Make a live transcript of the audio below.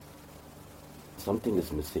something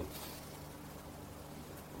is missing.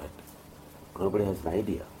 But nobody has an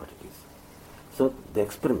idea what it is. So they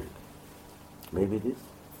experiment. Maybe this,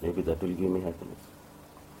 maybe that will give me happiness.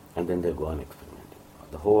 And then they go on experimenting.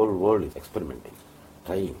 The whole world is experimenting,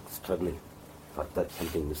 trying, struggling for that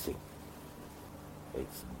something missing.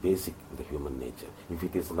 It's basic in the human nature. If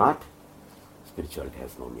it is not, spirituality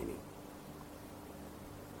has no meaning.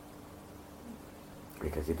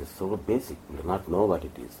 Because it is so basic, we do not know what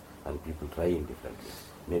it is, and people try in different ways.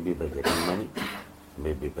 Maybe by getting money,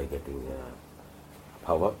 maybe by getting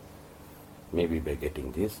power, maybe by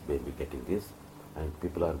getting this, maybe getting this, and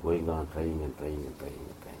people are going on trying and trying and trying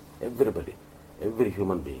and trying. Everybody, every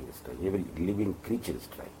human being is trying, every living creature is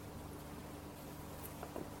trying.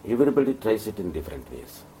 Everybody tries it in different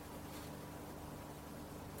ways.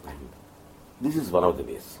 And this is one of the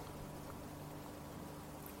ways.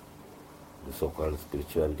 The so-called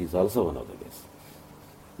spirituality is also one of the ways.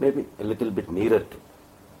 Maybe a little bit nearer to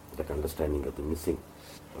that understanding of the missing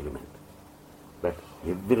element. But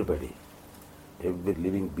everybody, every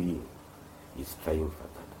living being is trying for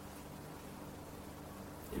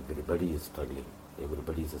that. Everybody is struggling.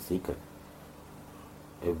 Everybody is a seeker.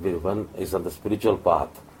 Everyone is on the spiritual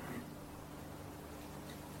path.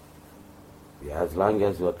 As long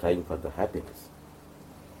as you are trying for the happiness,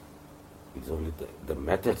 it's only the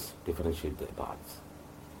methods differentiate the paths.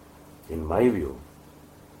 In my view,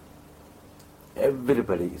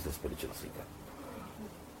 everybody is a spiritual seeker.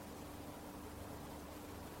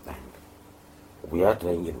 And we are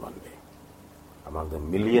trying in one way. Among the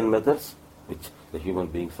million methods which the human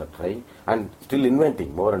beings are trying and still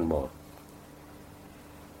inventing more and more,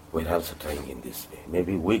 we are also trying in this way.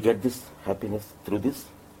 Maybe we get this happiness through this.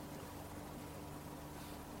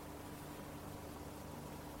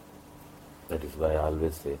 That is why I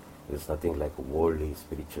always say there is nothing like worldly,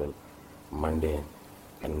 spiritual, mundane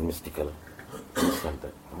and mystical, this and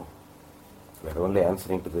that. No. We are only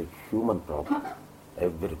answering to the human problem.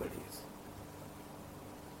 Everybody is.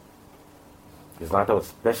 It's not our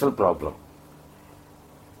special problem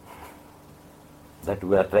that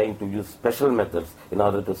we are trying to use special methods in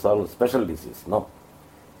order to solve special disease. No.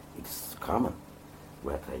 It's common.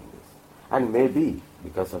 We are trying this. And maybe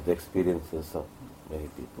because of the experiences of many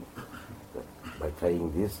people, by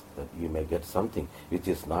trying this, that you may get something which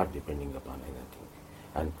is not depending upon anything.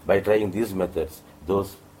 And by trying these methods,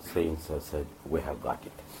 those saints have said, we have got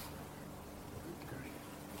it.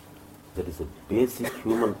 That is a basic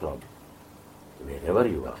human problem. Wherever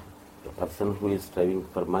you are, the person who is striving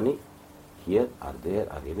for money, here or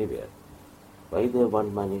there or anywhere, why they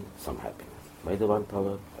want money? Some happiness. Why they want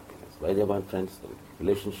power? Happiness. Why they want friends?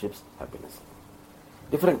 Relationships? Happiness.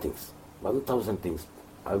 Different things. 1,000 things.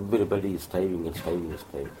 Everybody is striving and striving and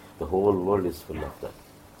striving. The whole world is full of that.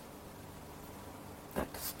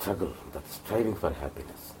 That struggle, that striving for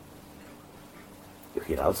happiness.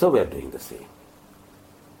 Here also we are doing the same.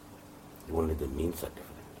 Only the means are different.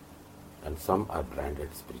 And some are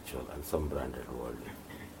branded spiritual and some branded worldly.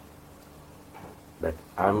 But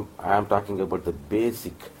I am talking about the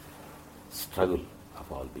basic struggle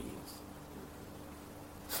of all beings.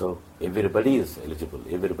 So everybody is eligible,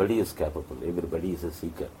 everybody is capable, everybody is a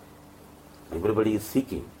seeker, everybody is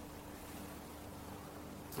seeking,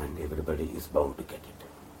 and everybody is bound to get it.